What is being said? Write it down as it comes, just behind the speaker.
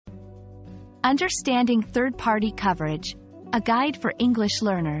Understanding third-party coverage, a guide for English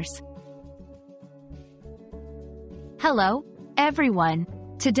learners. Hello, everyone.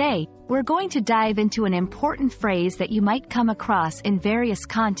 Today, we're going to dive into an important phrase that you might come across in various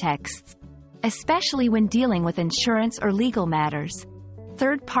contexts, especially when dealing with insurance or legal matters: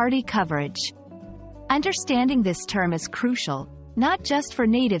 third-party coverage. Understanding this term is crucial, not just for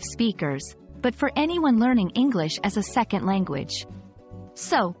native speakers, but for anyone learning English as a second language.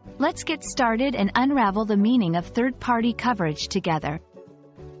 So, let's get started and unravel the meaning of third-party coverage together.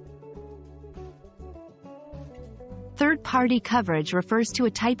 Third-party coverage refers to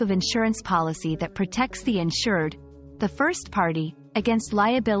a type of insurance policy that protects the insured, the first party, against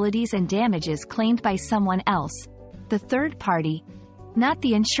liabilities and damages claimed by someone else, the third party, not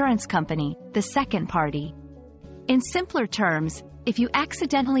the insurance company, the second party. In simpler terms, if you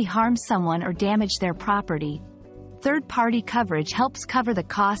accidentally harm someone or damage their property, third-party coverage helps cover the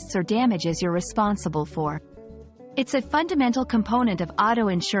costs or damages you're responsible for. It's a fundamental component of auto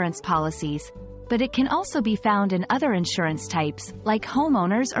insurance policies, but it can also be found in other insurance types, like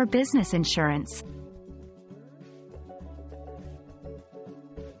homeowners or business insurance.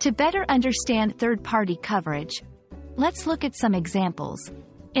 To better understand third-party coverage, let's look at some examples.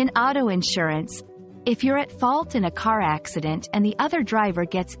 In auto insurance, if you're at fault in a car accident and the other driver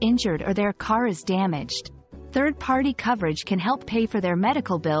gets injured or their car is damaged, third-party coverage can help pay for their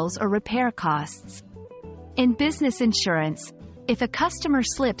medical bills or repair costs. In business insurance, if a customer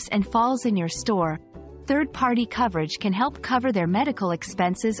slips and falls in your store, third-party coverage can help cover their medical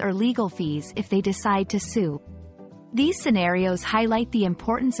expenses or legal fees if they decide to sue. These scenarios highlight the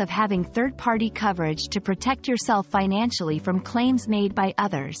importance of having third-party coverage to protect yourself financially from claims made by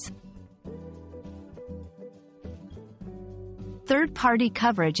others. Third-party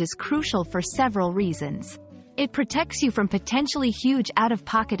coverage is crucial for several reasons. It protects you from potentially huge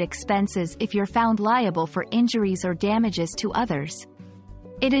out-of-pocket expenses if you're found liable for injuries or damages to others.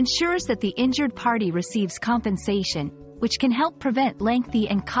 It ensures that the injured party receives compensation, which can help prevent lengthy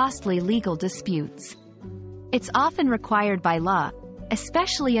and costly legal disputes. It's often required by law,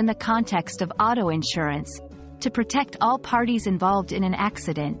 especially in the context of auto insurance, to protect all parties involved in an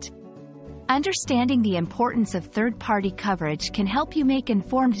accident. Understanding the importance of third-party coverage can help you make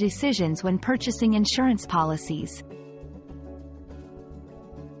informed decisions when purchasing insurance policies.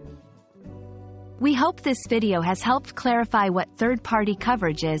 We hope this video has helped clarify what third-party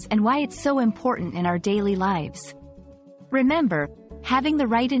coverage is and why it's so important in our daily lives. Remember, having the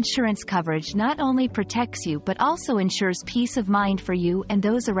right insurance coverage not only protects you but also ensures peace of mind for you and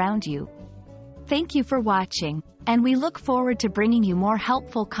those around you. Thank you for watching, and we look forward to bringing you more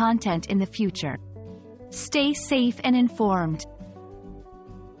helpful content in the future. Stay safe and informed.